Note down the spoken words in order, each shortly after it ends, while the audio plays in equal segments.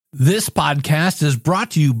This podcast is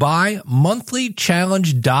brought to you by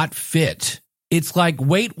monthlychallenge.fit. It's like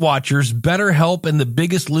Weight Watchers, BetterHelp, and The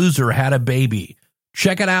Biggest Loser had a baby.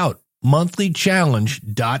 Check it out,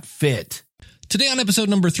 monthlychallenge.fit. Today on episode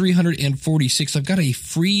number 346, I've got a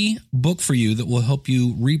free book for you that will help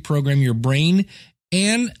you reprogram your brain.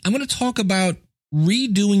 And I'm going to talk about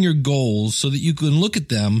redoing your goals so that you can look at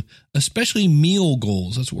them, especially meal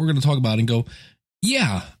goals. That's what we're going to talk about and go,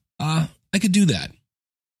 yeah, I could do that.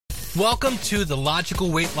 Welcome to the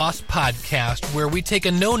Logical Weight Loss Podcast, where we take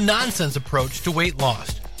a no-nonsense approach to weight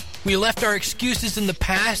loss. We left our excuses in the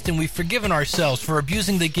past and we've forgiven ourselves for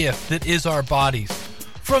abusing the gift that is our bodies.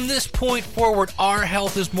 From this point forward, our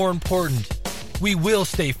health is more important. We will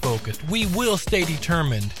stay focused. We will stay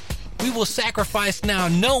determined. We will sacrifice now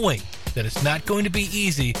knowing that it's not going to be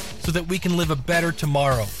easy so that we can live a better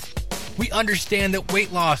tomorrow. We understand that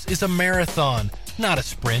weight loss is a marathon, not a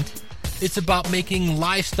sprint. It's about making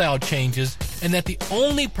lifestyle changes, and that the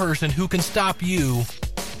only person who can stop you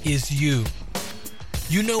is you.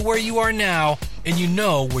 You know where you are now, and you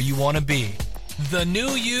know where you want to be. The new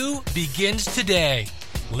you begins today.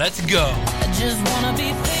 Let's go. I just want to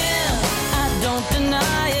be thin. I don't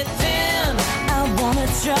deny it, thin. I want to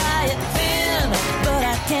try it, thin. But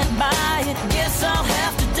I can't buy it. Guess I'll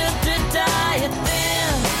have to diet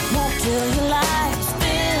thin. Won't tell you lies,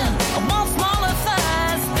 thin. I want smaller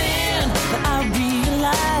thighs, thin. But I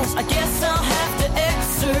realize I guess I'll have to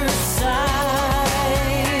exercise.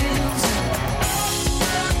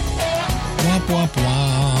 Womp, womp,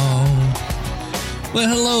 womp. Well,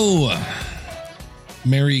 hello.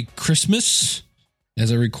 Merry Christmas.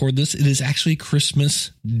 As I record this, it is actually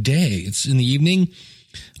Christmas Day. It's in the evening.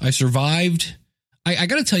 I survived. I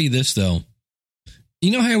got to tell you this, though.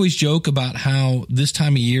 You know how I always joke about how this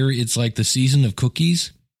time of year, it's like the season of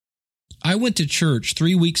cookies? I went to church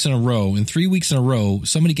 3 weeks in a row, and 3 weeks in a row,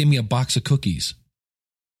 somebody gave me a box of cookies.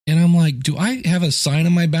 And I'm like, do I have a sign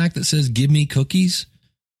on my back that says, give me cookies?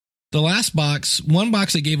 The last box, one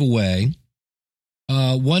box I gave away.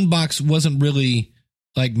 One box wasn't really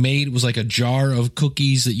like made. It was like a jar of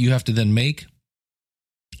cookies that you have to then make.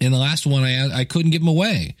 And the last one I couldn't give them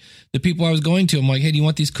away. The people I was going to, I'm like, hey, do you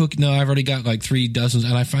want these cookies? No, I've already got like 3 dozens.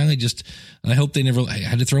 And I finally I hope they never, I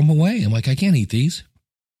had to throw them away. I'm like, I can't eat these.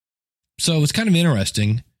 So it's kind of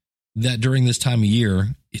interesting that during this time of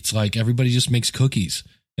year, it's like everybody just makes cookies.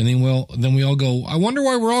 And then we all go, I wonder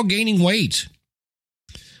why we're all gaining weight.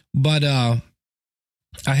 But I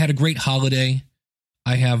had a great holiday.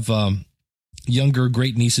 I have younger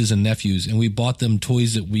great nieces and nephews, and we bought them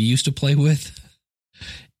toys that we used to play with.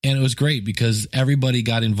 And it was great because everybody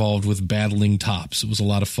got involved with battling tops. It was a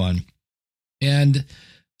lot of fun. And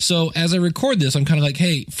so as I record this, I'm kind of like,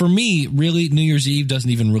 hey, for me, really, New Year's Eve doesn't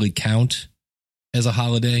even really count as a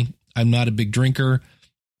holiday. I'm not a big drinker.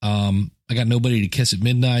 I got nobody to kiss at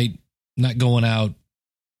midnight, not going out,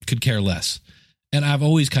 could care less. And I've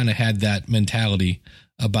always kind of had that mentality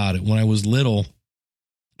about it. When I was little,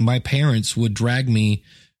 my parents would drag me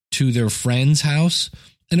to their friend's house.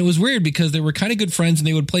 And it was weird because they were kind of good friends and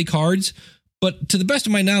they would play cards. But to the best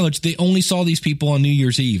of my knowledge, they only saw these people on New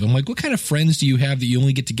Year's Eve. I'm like, what kind of friends do you have that you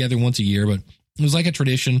only get together once a year? But it was like a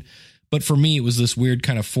tradition. But for me, it was this weird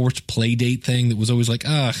kind of forced play date thing that was always like,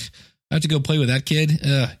 I have to go play with that kid.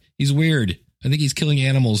 He's weird. I think he's killing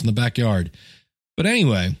animals in the backyard. But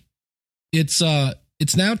anyway, it's now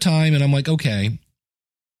time. And I'm like, okay.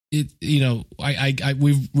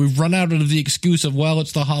 We've run out of the excuse of, well,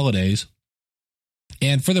 it's the holidays.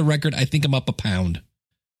 And for the record, I think I'm up a pound.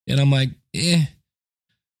 And I'm like, And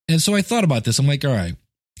so I thought about this. I'm like, all right,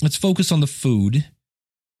 let's focus on the food.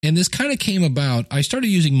 And this kind of came about. I started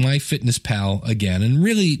using MyFitnessPal again. And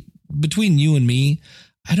really, between you and me,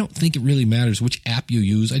 I don't think it really matters which app you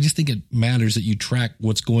use. I just think it matters that you track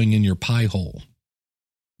what's going in your pie hole.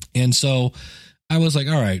 And so I was like,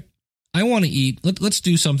 all right, I want to eat. Let's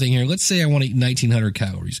do something here. Let's say I want to eat 1,900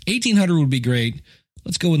 calories. 1,800 would be great.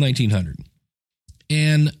 Let's go with 1,900.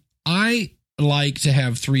 And I like to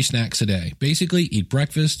have 3 snacks a day. Basically, eat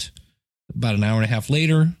breakfast, about an hour and a half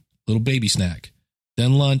later, little baby snack.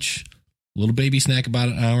 Then lunch, little baby snack about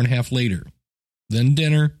an hour and a half later. Then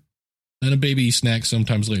dinner, then a baby snack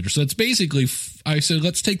sometimes later. So it's basically, I said,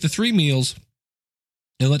 let's take the 3 meals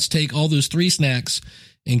and let's take all those 3 snacks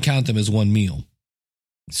and count them as one meal.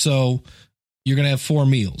 So you're going to have 4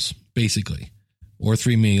 meals, basically, or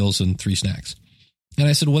 3 meals and 3 snacks. And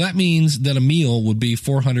I said, well, that means that a meal would be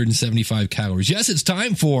 475 calories. Yes, it's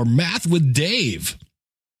time for Math with Dave.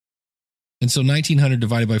 And so 1,900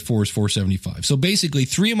 divided by 4 is 475. So basically,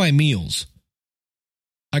 3 of my meals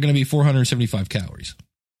are going to be 475 calories.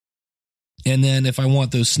 And then if I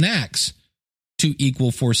want those snacks to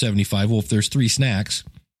equal 475. Well, if there's 3 snacks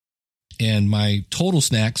and my total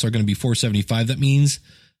snacks are going to be 475, that means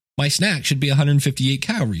my snack should be 158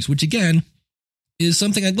 calories, which again is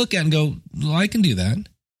something I'd look at and go, well, I can do that.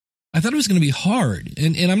 I thought it was going to be hard.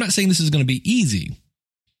 And I'm not saying this is going to be easy,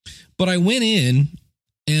 but I went in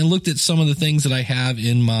and looked at some of the things that I have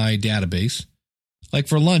in my database. Like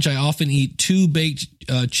for lunch, I often eat 2 baked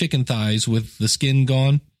chicken thighs with the skin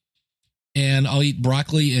gone. And I'll eat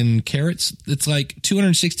broccoli and carrots. It's like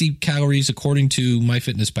 260 calories according to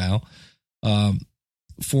MyFitnessPal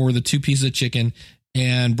for the 2 pieces of chicken.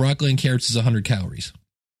 And broccoli and carrots is 100 calories.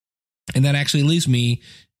 And that actually leaves me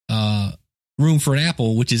room for an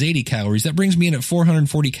apple, which is 80 calories. That brings me in at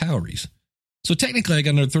 440 calories. So technically I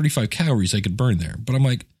got another 35 calories I could burn there. But I'm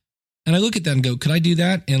like, and I look at that and go, could I do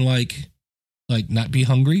that and like not be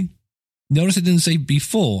hungry? Notice I didn't say be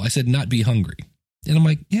full. I said not be hungry. And I'm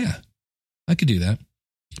like, yeah, I could do that.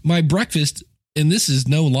 My breakfast, and this is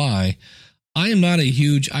no lie, I am not a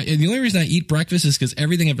huge, and the only reason I eat breakfast is because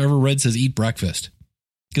everything I've ever read says eat breakfast.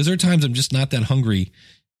 Because there are times I'm just not that hungry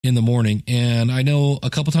in the morning. And I know a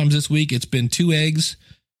couple times this week it's been 2 eggs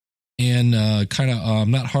and kind of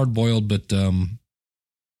not hard boiled, but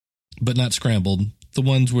not scrambled. The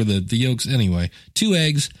ones where the yolks, anyway, 2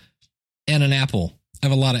 eggs and an apple. I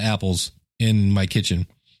have a lot of apples in my kitchen.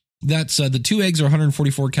 That's the 2 eggs are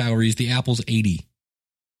 144 calories. The apple's 80.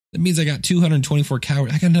 That means I got 224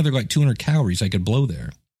 calories. I got another like 200 calories I could blow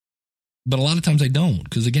there. But a lot of times I don't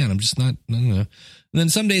because, again, I'm just not, I don't know. And then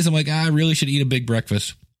some days I'm like, I really should eat a big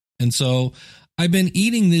breakfast. And so I've been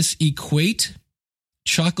eating this Equate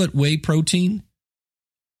chocolate whey protein.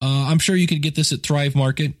 I'm sure you could get this at Thrive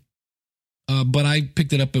Market, but I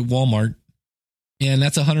picked it up at Walmart. And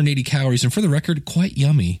that's 180 calories. And for the record, quite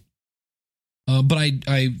yummy. But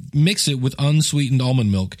I mix it with unsweetened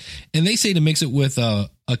almond milk. And they say to mix it with a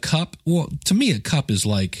cup. Well, to me, a cup is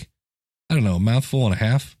like, I don't know, a mouthful and a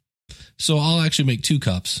half. So I'll actually make 2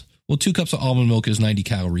 cups. Well, 2 cups of almond milk is 90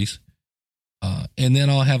 calories. And then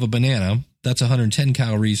I'll have a banana. That's 110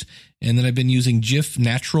 calories. And then I've been using Jif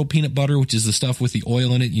natural peanut butter, which is the stuff with the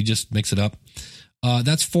oil in it. You just mix it up.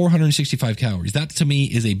 That's 465 calories. That to me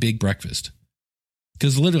is a big breakfast.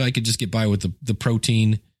 Because literally I could just get by with the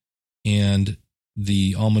protein and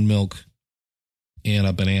the almond milk and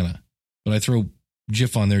a banana. But I throw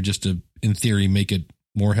Jif on there just to, in theory, make it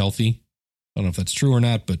more healthy. I don't know if that's true or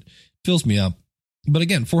not, but it fills me up. But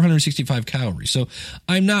again, 465 calories. So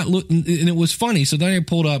I'm not looking, and it was funny. So then I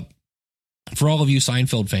pulled up, for all of you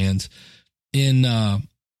Seinfeld fans, in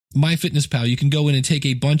MyFitnessPal, you can go in and take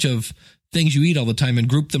a bunch of things you eat all the time and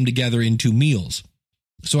group them together into meals.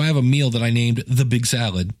 So I have a meal that I named the Big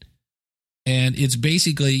Salad. And it's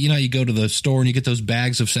basically, you know, you go to the store and you get those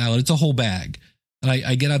bags of salad. It's a whole bag. And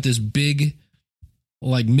I get out this big,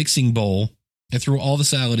 like, mixing bowl. I throw all the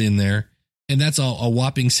salad in there. And that's a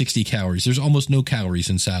whopping 60 calories. There's almost no calories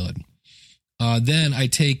in salad. Then I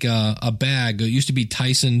take a bag. It used to be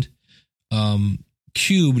Tyson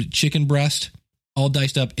cubed chicken breast, all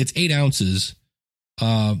diced up. It's 8 ounces.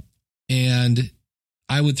 And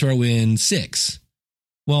I would throw in 6.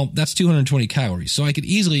 Well, that's 220 calories. So I could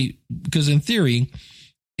easily, because in theory,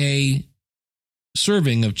 a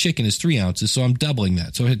serving of chicken is 3 ounces. So I'm doubling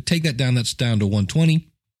that. So I take that down. That's down to 120.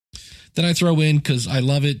 Then I throw in, because I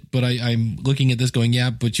love it, but I'm looking at this going, yeah,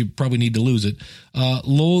 but you probably need to lose it.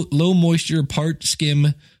 Low moisture part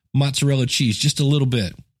skim mozzarella cheese, just a little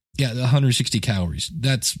bit. Yeah, 160 calories.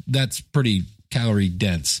 That's pretty calorie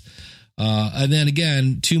dense. And then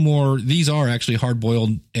again, 2 more. These are actually hard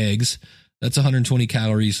boiled eggs. That's 120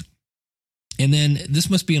 calories. And then this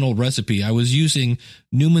must be an old recipe. I was using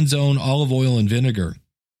Newman's Own olive oil and vinegar.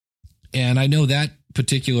 And I know that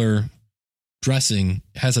particular dressing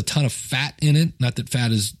has a ton of fat in it. Not that fat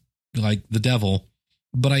is like the devil,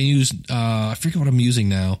 but I used, I forget what I'm using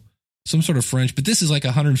now, some sort of French, but this is like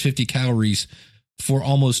 150 calories for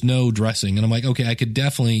almost no dressing. And I'm like, okay, I could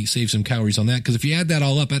definitely save some calories on that. Because if you add that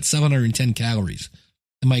all up, that's 710 calories.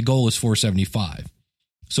 And my goal is 475.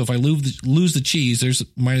 So if I lose the cheese, there's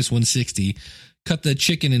minus 160. Cut the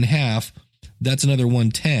chicken in half, that's another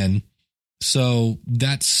 110. So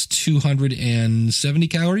that's 270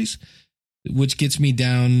 calories, which gets me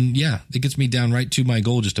down. Yeah, it gets me down right to my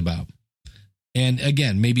goal just about. And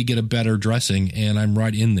again, maybe get a better dressing and I'm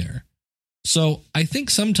right in there. So I think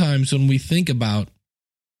sometimes when we think about,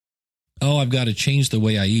 oh, I've got to change the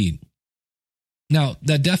way I eat. Now,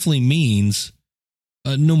 that definitely means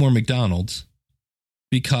no more McDonald's,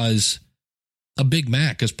 because a Big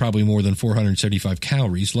Mac is probably more than 475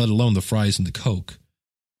 calories, let alone the fries and the Coke.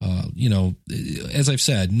 As I've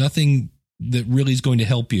said, nothing that really is going to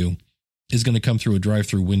help you is going to come through a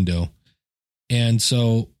drive-through window. And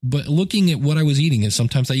so, but looking at what I was eating is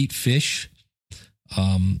sometimes I eat fish,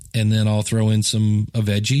 and then I'll throw in a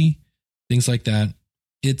veggie, things like that.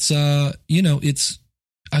 It's, I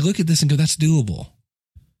look at this and go, that's doable.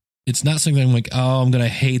 It's not something I'm like, oh, I'm going to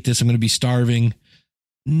hate this. I'm going to be starving.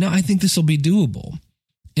 No, I think this will be doable.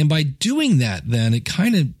 And by doing that, then it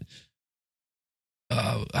kind of,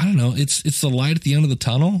 I don't know, it's the light at the end of the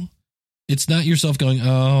tunnel. It's not yourself going,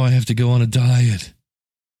 oh, I have to go on a diet.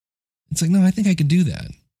 It's like, no, I think I can do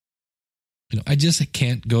that. I just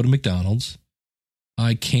can't go to McDonald's.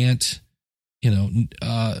 I can't,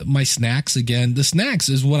 my snacks again. The snacks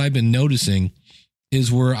is what I've been noticing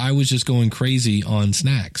is where I was just going crazy on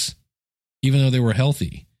snacks, even though they were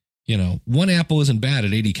healthy. One apple isn't bad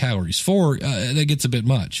at 80 calories. 4, that gets a bit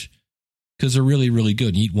much because they're really, really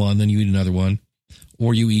good. You eat one, then you eat another one.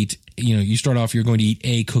 Or you eat, you start off, you're going to eat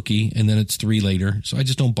a cookie and then it's 3 later. So I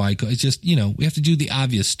just don't buy cookies. It's just, we have to do the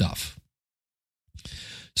obvious stuff.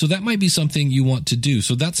 So that might be something you want to do.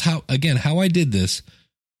 So that's how I did this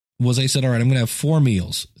was I said, all right, I'm going to have 4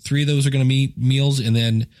 meals. 3 of those are going to be meals. And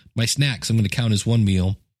then my snacks, I'm going to count as 1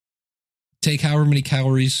 meal. Take however many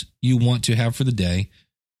calories you want to have for the day,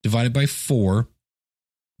 divide it by 4.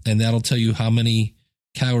 And that'll tell you how many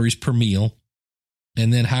calories per meal.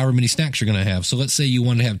 And then however many snacks you're going to have. So let's say you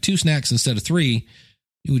want to have 2 snacks instead of 3.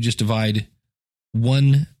 You would just divide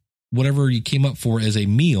 1, whatever you came up for as a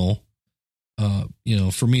meal.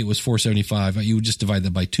 For me, it was $4.75. You would just divide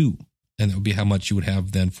that by 2. And that would be how much you would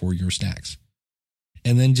have then for your snacks.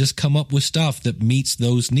 And then just come up with stuff that meets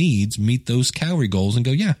those needs, meet those calorie goals and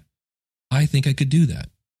go, yeah, I think I could do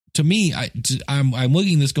that. To me, I'm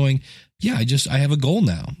looking at this going, yeah, I have a goal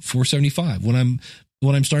now, $4.75.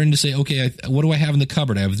 When I'm starting to say, okay, what do I have in the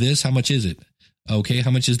cupboard? I have this. How much is it? Okay,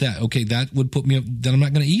 how much is that? Okay, that would put me up. Then I'm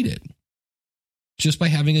not going to eat it. Just by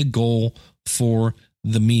having a goal for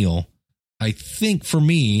the meal, I think for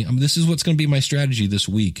me, this is what's going to be my strategy this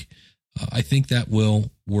week. I think that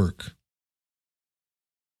will work.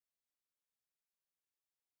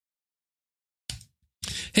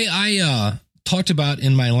 Hey, I talked about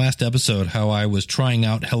in my last episode how I was trying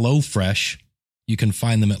out HelloFresh. You can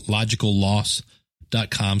find them at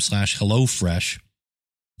logicalloss.com/HelloFresh.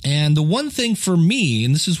 And the one thing for me,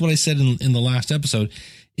 and this is what I said in the last episode,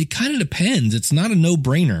 it kind of depends. It's not a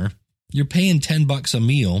no-brainer. You're paying $10 a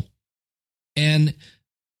meal, and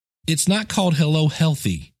it's not called Hello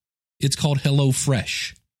Healthy. It's called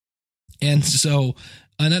HelloFresh. And so,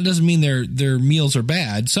 and that doesn't mean their meals are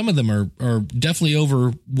bad. Some of them are definitely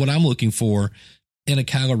over what I'm looking for in a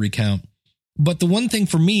calorie count. But the one thing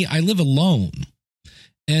for me, I live alone.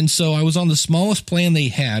 And so I was on the smallest plan they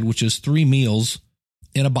had, which is 3 meals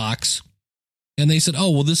in a box. And they said, oh,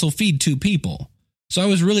 well, this will feed 2 people. So I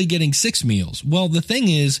was really getting 6 meals. Well, the thing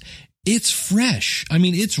is, it's fresh. I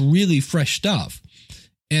mean, it's really fresh stuff.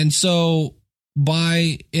 And so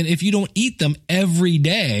and if you don't eat them every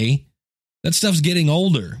day, that stuff's getting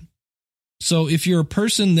older. So if you're a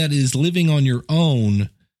person that is living on your own,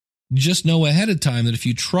 just know ahead of time that if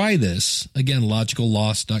you try this, again,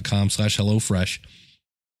 logicalloss.com/HelloFresh,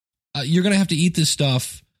 you're going to have to eat this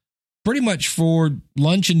stuff pretty much for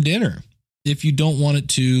lunch and dinner if you don't want it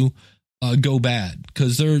to go bad,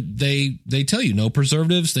 because they tell you no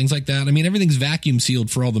preservatives, things like that. I mean, everything's vacuum sealed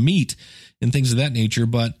for all the meat and things of that nature.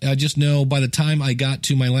 But I just know by the time I got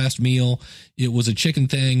to my last meal, it was a chicken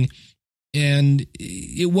thing. And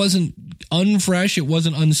it wasn't unfresh. It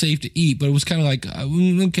wasn't unsafe to eat, but it was kind of like,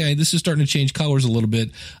 okay, this is starting to change colors a little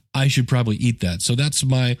bit. I should probably eat that. So that's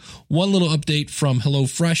my one little update from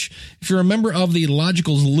HelloFresh. If you're a member of the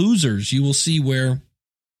Logical's Losers, you will see where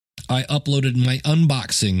I uploaded my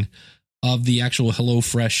unboxing of the actual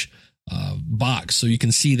HelloFresh box. So you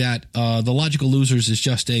can see that the Logical Losers is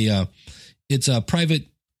just it's a private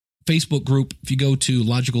Facebook group. If you go to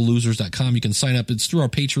logicallosers.com, you can sign up. It's through our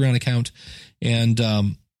Patreon account, and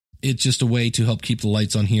it's just a way to help keep the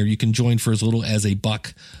lights on here. You can join for as little as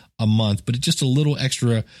 $1 a month, but it's just a little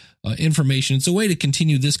extra information. It's a way to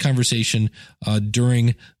continue this conversation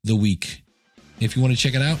during the week. If you want to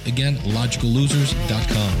check it out, again,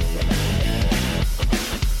 logicallosers.com.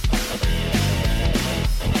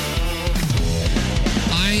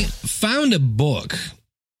 I found a book.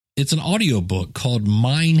 It's an audio book called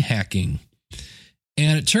Mind Hacking.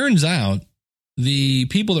 And it turns out the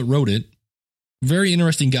people that wrote it, very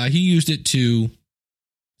interesting guy. He used it to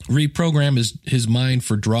reprogram his mind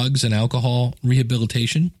for drugs and alcohol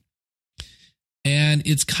rehabilitation. And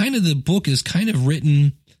it's kind of, the book is kind of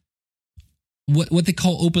written what they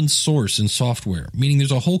call open source in software, meaning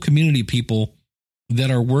there's a whole community of people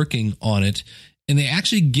that are working on it. And they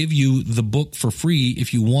actually give you the book for free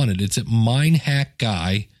if you want it. It's at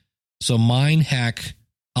mindhackguy.com. So mindhacki.ng.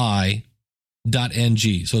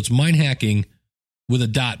 So it's mind hacking with a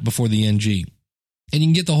dot before the ng. And you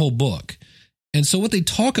can get the whole book. And so what they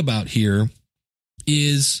talk about here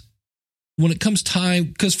is when it comes time,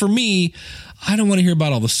 because for me, I don't want to hear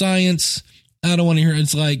about all the science. I don't want to hear,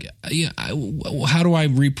 it's like, how do I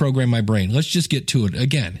reprogram my brain? Let's just get to it.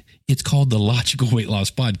 Again, it's called the Logical Weight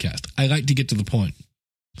Loss Podcast. I like to get to the point.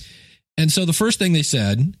 And so the first thing they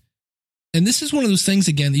said, and this is one of those things,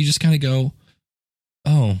 again, that you just kind of go,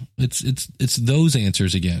 oh, it's those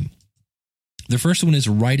answers again. The first one is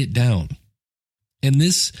write it down. And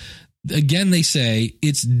this, again, they say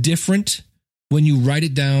it's different when you write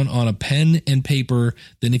it down on a pen and paper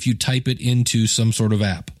than if you type it into some sort of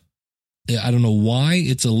app. I don't know why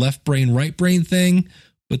it's a left brain, right brain thing,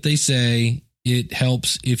 but they say it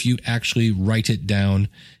helps if you actually write it down.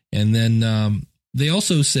 And then they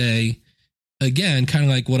also say, again, kind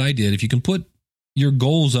of like what I did, if you can put your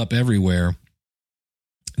goals up everywhere,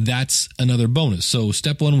 that's another bonus. So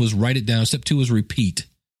step 1 was write it down. Step 2 was repeat.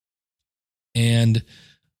 And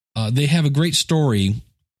they have a great story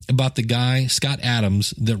about the guy, Scott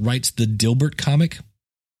Adams, that writes the Dilbert comic.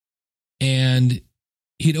 And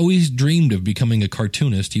he'd always dreamed of becoming a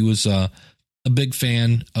cartoonist. He was a big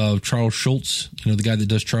fan of Charles Schultz, the guy that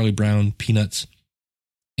does Charlie Brown, Peanuts.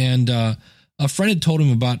 And a friend had told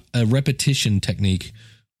him about a repetition technique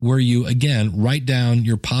where you, again, write down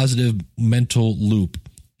your positive mental loop.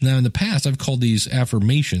 Now, in the past, I've called these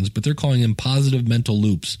affirmations, but they're calling them positive mental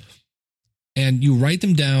loops. And you write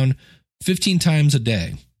them down 15 times a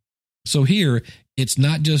day. So here, it's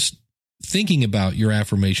not just thinking about your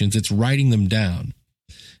affirmations, it's writing them down.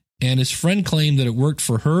 And his friend claimed that it worked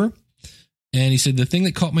for her. And he said, the thing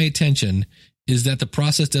that caught my attention is that the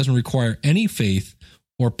process doesn't require any faith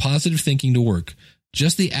or positive thinking to work.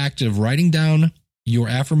 Just the act of writing down your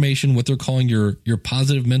affirmation, what they're calling your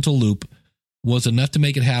positive mental loop, was enough to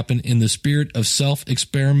make it happen in the spirit of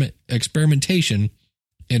experimentation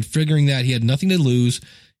and figuring that he had nothing to lose.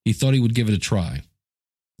 He thought he would give it a try.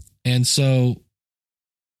 And so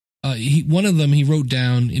one of them he wrote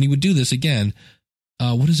down, and he would do this again.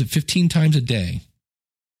 15 times a day?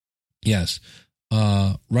 Yes.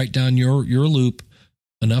 Write down your loop,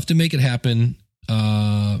 enough to make it happen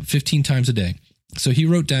 15 times a day. So he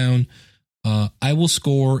wrote down, I will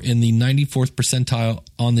score in the 94th percentile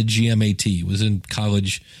on the GMAT. He was in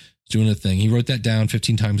college doing a thing. He wrote that down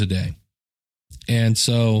 15 times a day. And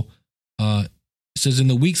so it says in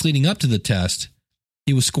the weeks leading up to the test,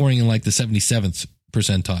 he was scoring in like the 77th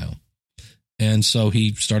percentile. And so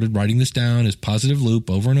he started writing this down, his positive loop,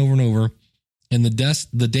 over and over and over. And the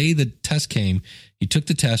day the test came, he took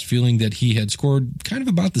the test feeling that he had scored kind of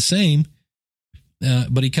about the same,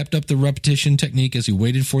 but he kept up the repetition technique as he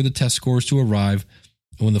waited for the test scores to arrive.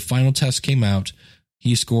 And when the final test came out,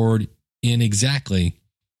 he scored in exactly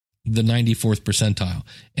the 94th percentile.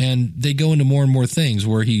 And they go into more and more things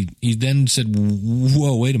where he then said,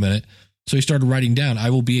 whoa, wait a minute. So he started writing down,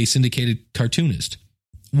 I will be a syndicated cartoonist.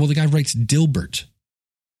 Well, the guy writes Dilbert,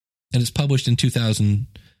 and it's published in 2000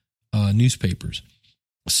 newspapers.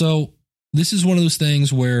 So this is one of those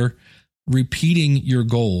things where repeating your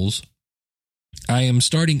goals, I had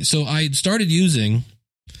started using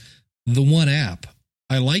the one app.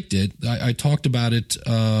 I liked it. I talked about it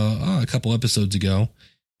a couple episodes ago.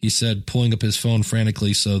 He said pulling up his phone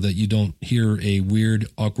frantically so that you don't hear a weird,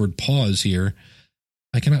 awkward pause here.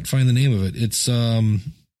 I cannot find the name of it. It's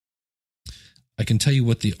I can tell you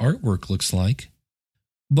what the artwork looks like,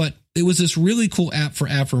 but it was this really cool app for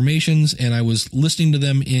affirmations, and I was listening to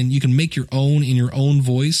them you can make your own in your own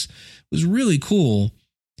voice. It was really cool,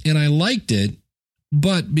 and I liked it,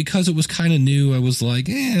 but because it was kind of new, I was like,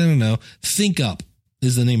 I don't know. Think Up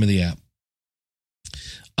is the name of the app.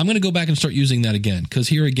 I'm going to go back and start using that again, because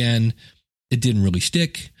here again, it didn't really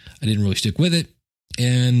stick. I didn't really stick with it.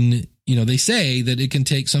 And, they say that it can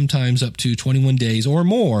take sometimes up to 21 days or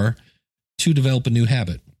more to develop a new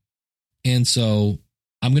habit. And so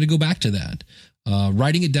I'm going to go back to that.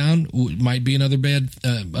 Writing it down might be another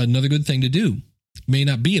good thing to do. May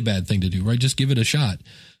not be a bad thing to do, right? Just give it a shot.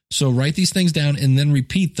 So write these things down and then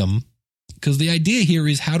repeat them, because the idea here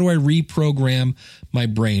is, how do I reprogram my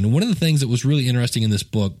brain? And one of the things that was really interesting in this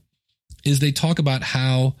book is they talk about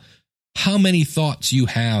how many thoughts you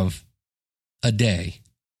have a day.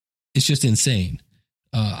 It's just insane.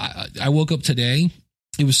 I woke up today.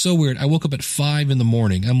 It was so weird. I woke up at 5 a.m.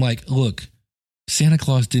 I'm like, look, Santa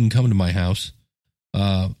Claus didn't come to my house.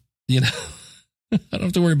 I don't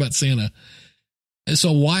have to worry about Santa. And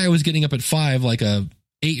so why I was getting up at 5 like a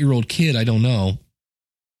 8-year-old kid, I don't know.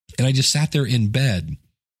 And I just sat there in bed.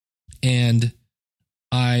 And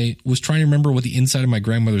I was trying to remember what the inside of my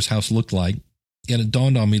grandmother's house looked like. And it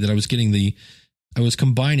dawned on me that I was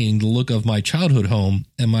combining the look of my childhood home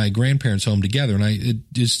and my grandparents' home together. And it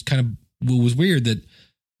just kind of was weird that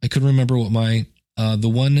I couldn't remember what the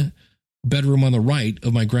one bedroom on the right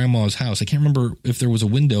of my grandma's house. I can't remember if there was a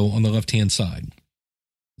window on the left-hand side.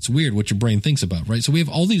 It's weird what your brain thinks about, right? So we have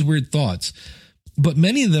all these weird thoughts, but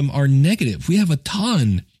many of them are negative. We have a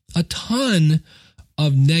ton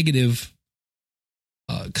of negative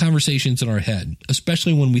conversations in our head,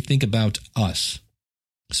 especially when we think about us.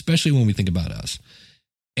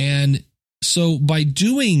 And so by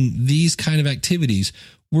doing these kind of activities,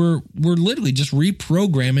 we're literally just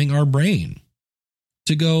reprogramming our brain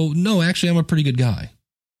to go, no, actually, I'm a pretty good guy.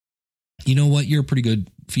 You know what? You're a pretty good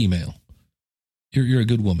female. You're a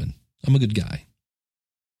good woman. I'm a good guy.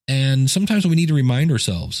 And sometimes we need to remind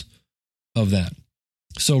ourselves of that.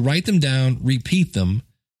 So write them down, repeat them.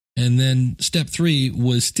 And then step 3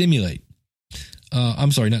 was stimulate.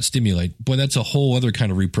 I'm sorry, not stimulate. Boy, that's a whole other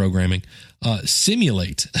kind of reprogramming.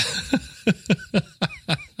 Simulate.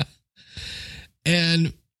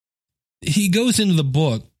 And he goes into the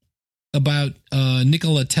book about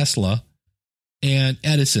Nikola Tesla and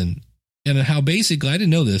Edison, and how basically, I didn't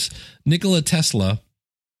know this, Nikola Tesla,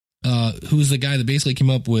 who's the guy that basically came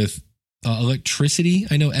up with electricity.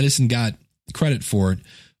 I know Edison got credit for it,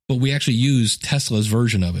 but we actually use Tesla's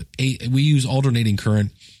version of it. We use alternating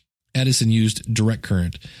current. Edison used direct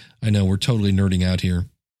current. I know we're totally nerding out here.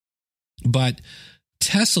 But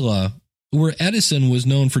Tesla, where Edison was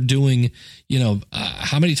known for doing,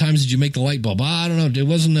 how many times did you make the light bulb? I don't know. It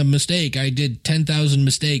wasn't a mistake. I did 10,000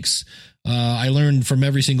 mistakes. I learned from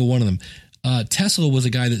every single one of them. Tesla was a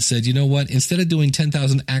guy that said, you know what? Instead of doing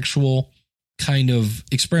 10,000 actual kind of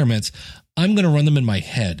experiments, I'm going to run them in my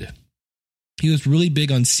head. He was really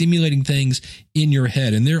big on simulating things in your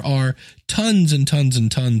head. And there are tons and tons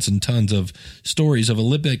and tons and tons of stories of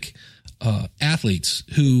Olympic athletes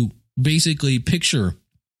who basically picture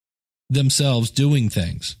themselves doing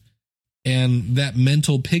things. And that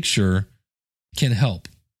mental picture can help.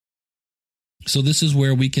 So this is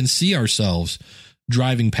where we can see ourselves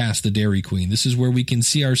driving past the Dairy Queen. This is where we can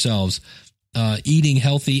see ourselves eating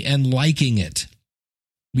healthy and liking it.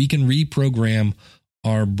 We can reprogram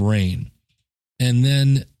our brain. And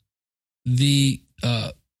then the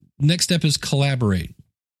next step is collaborate.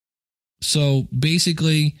 So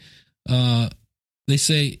basically, they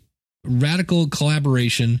say radical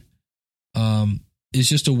collaboration is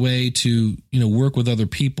just a way to, work with other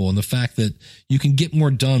people, and the fact that you can get more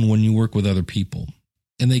done when you work with other people.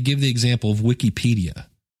 And they give the example of Wikipedia.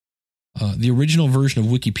 The original version of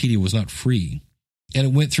Wikipedia was not free, and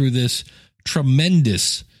it went through this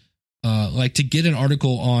tremendous to get an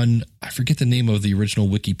article on, I forget the name of the original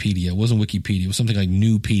Wikipedia. It wasn't Wikipedia. It was something like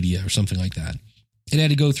Newpedia or something like that. It had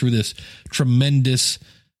to go through this tremendous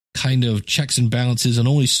kind of checks and balances, and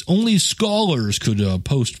only scholars could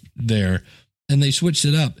post there. And they switched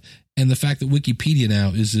it up. And the fact that Wikipedia now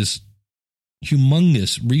is this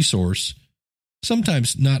humongous resource,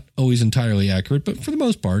 sometimes not always entirely accurate, but for the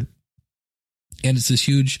most part. And it's this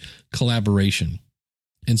huge collaboration.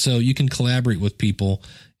 And so you can collaborate with people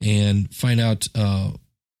and find out, when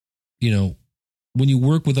you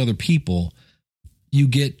work with other people, you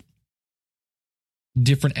get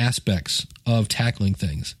different aspects of tackling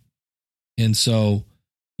things. And so,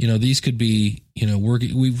 these could be,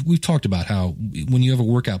 working. We've talked about how when you have a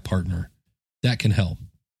workout partner, that can help.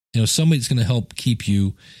 Somebody's going to help keep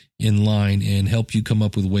you in line and help you come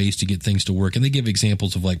up with ways to get things to work. And they give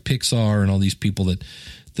examples of like Pixar and all these people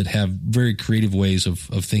that have very creative ways of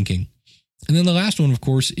thinking. And then the last one, of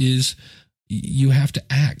course, is you have to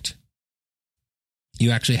act. You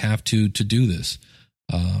actually have to do this.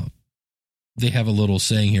 They have a little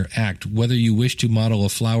saying here, act. Whether you wish to model a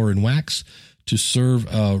flower in wax, to serve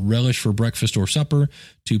a relish for breakfast or supper,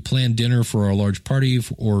 to plan dinner for a large party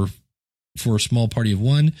or for a small party of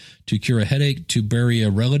one, to cure a headache, to bury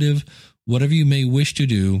a relative, whatever you may wish to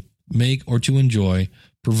do, make, or to enjoy,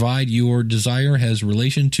 provide your desire has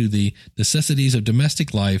relation to the necessities of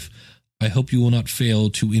domestic life, I hope you will not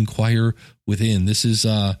fail to inquire within. This is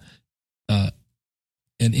an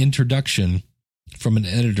introduction from an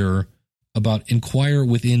editor about inquire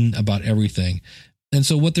within about everything. And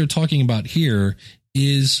so what they're talking about here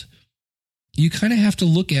is you kind of have to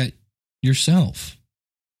look at yourself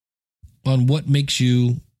on what makes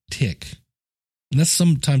you tick. And that's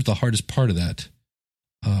sometimes the hardest part of that,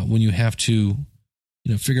 when you have to,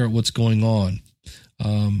 figure out what's going on.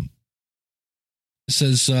 It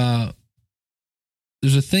says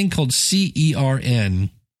there's a thing called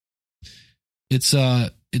CERN.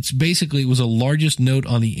 It's basically, it was the largest node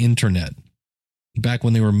on the internet. back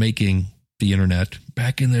when they were making the internet,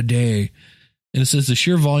 back in the day. And it says the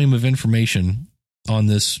sheer volume of information on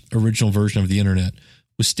this original version of the internet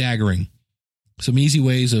was staggering. Some easy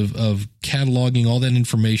ways of cataloging all that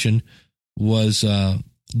information was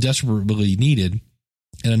desperately needed,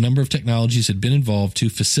 and a number of technologies had been involved to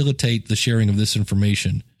facilitate the sharing of this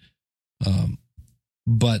information.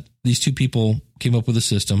 But these two people came up with a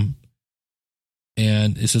system,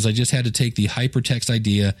 and it says, I just had to take the hypertext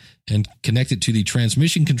idea and connect it to the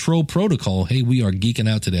transmission control protocol. Hey, we are geeking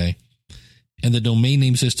out today. And the domain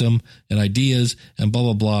name system and ideas and blah,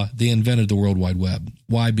 blah, blah. They invented the World Wide Web.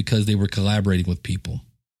 Why? Because they were collaborating with people.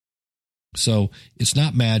 So it's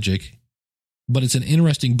not magic, but it's an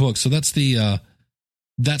interesting book. So that's the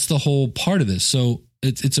whole part of this. So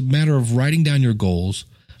it's a matter of writing down your goals,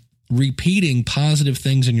 repeating positive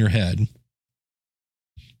things in your head,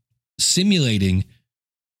 simulating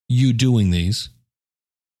you doing these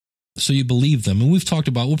so you believe them. And we'll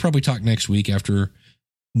probably talk next week after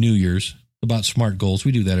New Year's about SMART goals.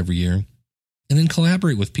 We do that every year. And then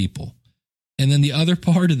collaborate with people. And then the other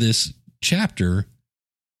part of this chapter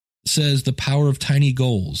says the power of tiny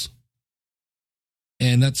goals.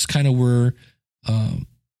 And that's kind of where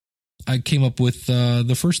I came up with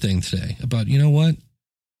the first thing today about, you know what?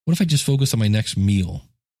 What if I just focus on my next meal?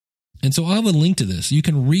 And so I'll have a link to this. You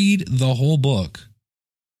can read the whole book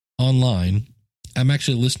online. I'm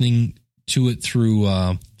actually listening to it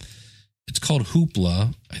through, it's called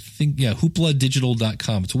Hoopla. I think,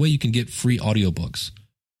 hoopladigital.com. It's a way you can get free audiobooks.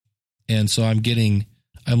 And so I'm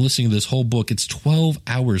listening to this whole book. It's 12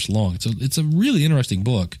 hours long. It's a really interesting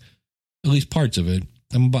book, at least parts of it.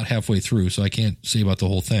 I'm about halfway through, so I can't say about the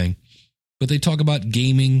whole thing. But they talk about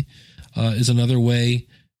gaming is another way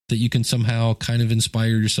that you can somehow kind of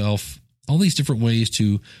inspire yourself, all these different ways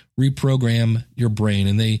to reprogram your brain.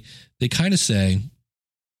 And they kind of say,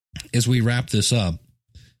 as we wrap this up,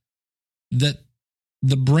 that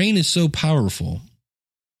the brain is so powerful,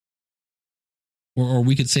 or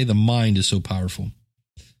we could say the mind is so powerful,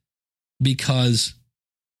 because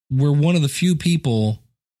we're one of the few people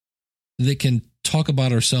that can talk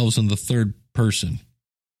about ourselves in the third person.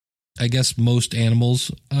 I guess most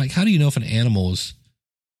animals, like, how do you know if an animal is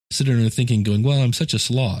sitting there thinking, going, well, I'm such a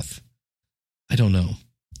sloth? I don't know.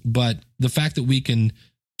 But the fact that we can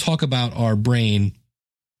talk about our brain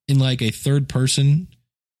in like a third person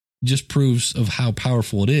just proves of how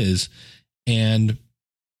powerful it is. And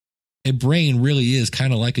a brain really is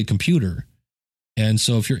kind of like a computer. And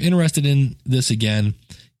so if you're interested in this again,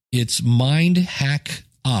 it's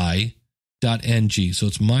mindhacki.ng. So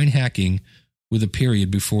it's mind hacking with a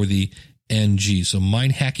period before the NG. So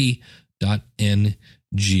mindhacki.ng.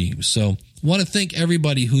 So want to thank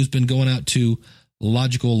everybody who's been going out to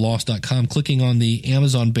logicalloss.com, clicking on the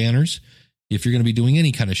Amazon banners. If you're going to be doing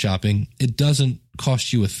any kind of shopping, it doesn't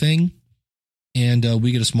cost you a thing. And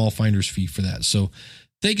we get a small finder's fee for that. So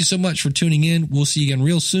thank you so much for tuning in. We'll see you again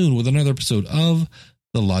real soon with another episode of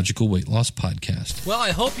the Logical Weight Loss Podcast. Well,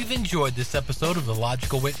 I hope you've enjoyed this episode of the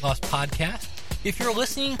Logical Weight Loss Podcast. If you're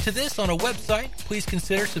listening to this on a website, please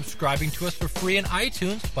consider subscribing to us for free in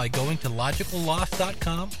iTunes by going to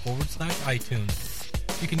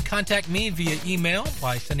logicalloss.com/iTunes. You can contact me via email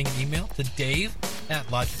by sending an email to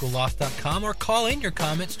dave@logicalloss.com or call in your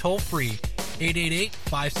comments toll free,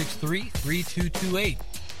 888-563-3228.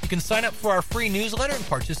 You can sign up for our free newsletter and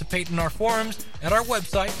participate in our forums at our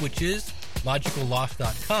website, which is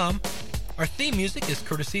logicalloss.com. Our theme music is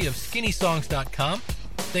courtesy of skinnysongs.com.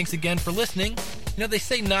 Thanks again for listening. You know, they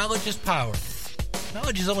say knowledge is power.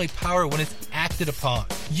 Knowledge is only power when it's acted upon.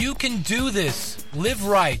 You can do this. Live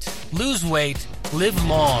right. Lose weight. Live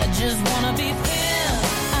long. I just wanna be thin.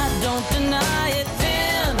 I don't deny it.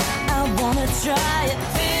 Thin. I wanna try it.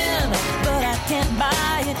 Thin. But I can't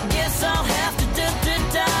buy it. Guess I'll have